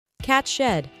Cats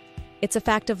shed. It's a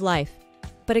fact of life.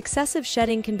 But excessive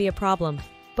shedding can be a problem,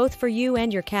 both for you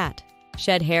and your cat.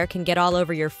 Shed hair can get all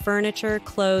over your furniture,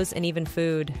 clothes, and even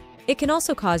food. It can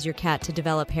also cause your cat to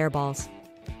develop hairballs.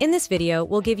 In this video,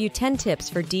 we'll give you 10 tips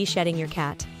for de-shedding your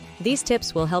cat. These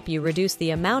tips will help you reduce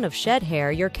the amount of shed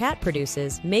hair your cat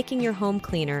produces, making your home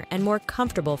cleaner and more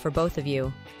comfortable for both of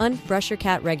you. Brush your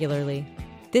cat regularly.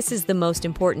 This is the most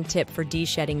important tip for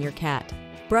de-shedding your cat.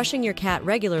 Brushing your cat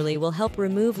regularly will help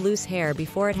remove loose hair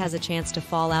before it has a chance to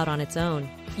fall out on its own.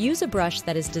 Use a brush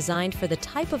that is designed for the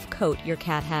type of coat your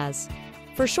cat has.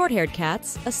 For short-haired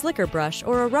cats, a slicker brush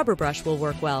or a rubber brush will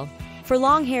work well. For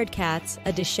long-haired cats,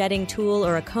 a de-shedding tool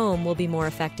or a comb will be more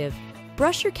effective.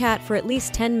 Brush your cat for at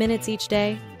least 10 minutes each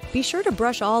day. Be sure to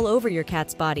brush all over your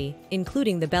cat's body,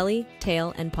 including the belly,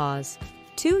 tail, and paws.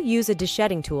 2. Use a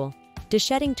de-shedding tool.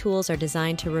 De-shedding tools are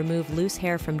designed to remove loose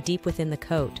hair from deep within the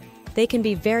coat. They can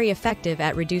be very effective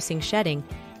at reducing shedding,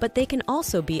 but they can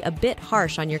also be a bit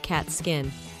harsh on your cat's skin.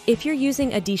 If you're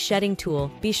using a de-shedding tool,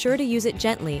 be sure to use it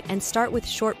gently and start with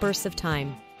short bursts of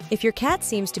time. If your cat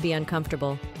seems to be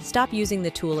uncomfortable, stop using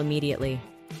the tool immediately.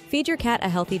 Feed your cat a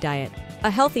healthy diet.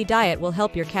 A healthy diet will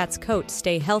help your cat's coat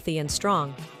stay healthy and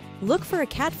strong. Look for a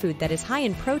cat food that is high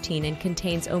in protein and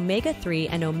contains omega-3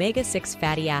 and omega-6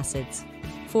 fatty acids.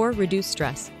 4. Reduce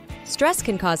stress. Stress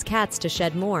can cause cats to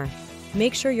shed more.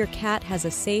 Make sure your cat has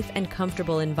a safe and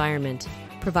comfortable environment.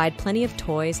 Provide plenty of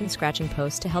toys and scratching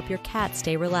posts to help your cat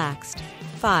stay relaxed.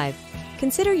 5.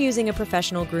 Consider using a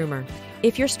professional groomer.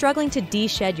 If you're struggling to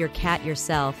de-shed your cat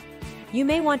yourself, you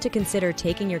may want to consider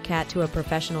taking your cat to a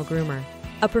professional groomer.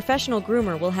 A professional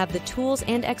groomer will have the tools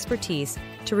and expertise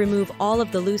to remove all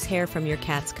of the loose hair from your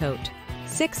cat's coat.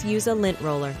 6. Use a lint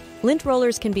roller. Lint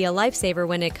rollers can be a lifesaver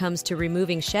when it comes to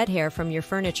removing shed hair from your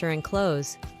furniture and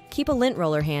clothes. Keep a lint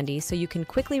roller handy so you can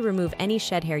quickly remove any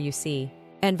shed hair you see.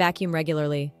 And vacuum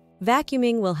regularly.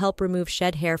 Vacuuming will help remove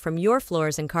shed hair from your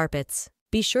floors and carpets.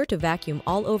 Be sure to vacuum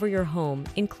all over your home,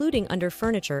 including under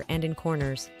furniture and in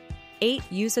corners. 8.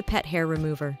 Use a pet hair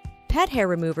remover. Pet hair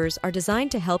removers are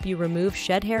designed to help you remove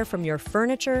shed hair from your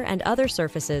furniture and other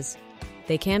surfaces.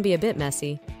 They can be a bit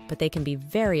messy, but they can be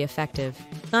very effective.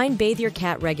 9. Bathe your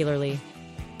cat regularly.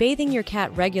 Bathing your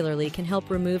cat regularly can help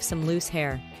remove some loose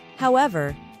hair.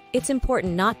 However, it's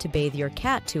important not to bathe your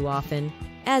cat too often,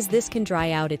 as this can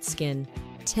dry out its skin.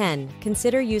 10.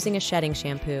 Consider using a shedding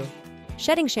shampoo.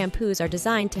 Shedding shampoos are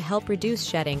designed to help reduce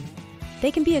shedding. They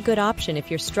can be a good option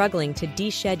if you're struggling to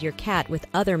de-shed your cat with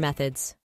other methods.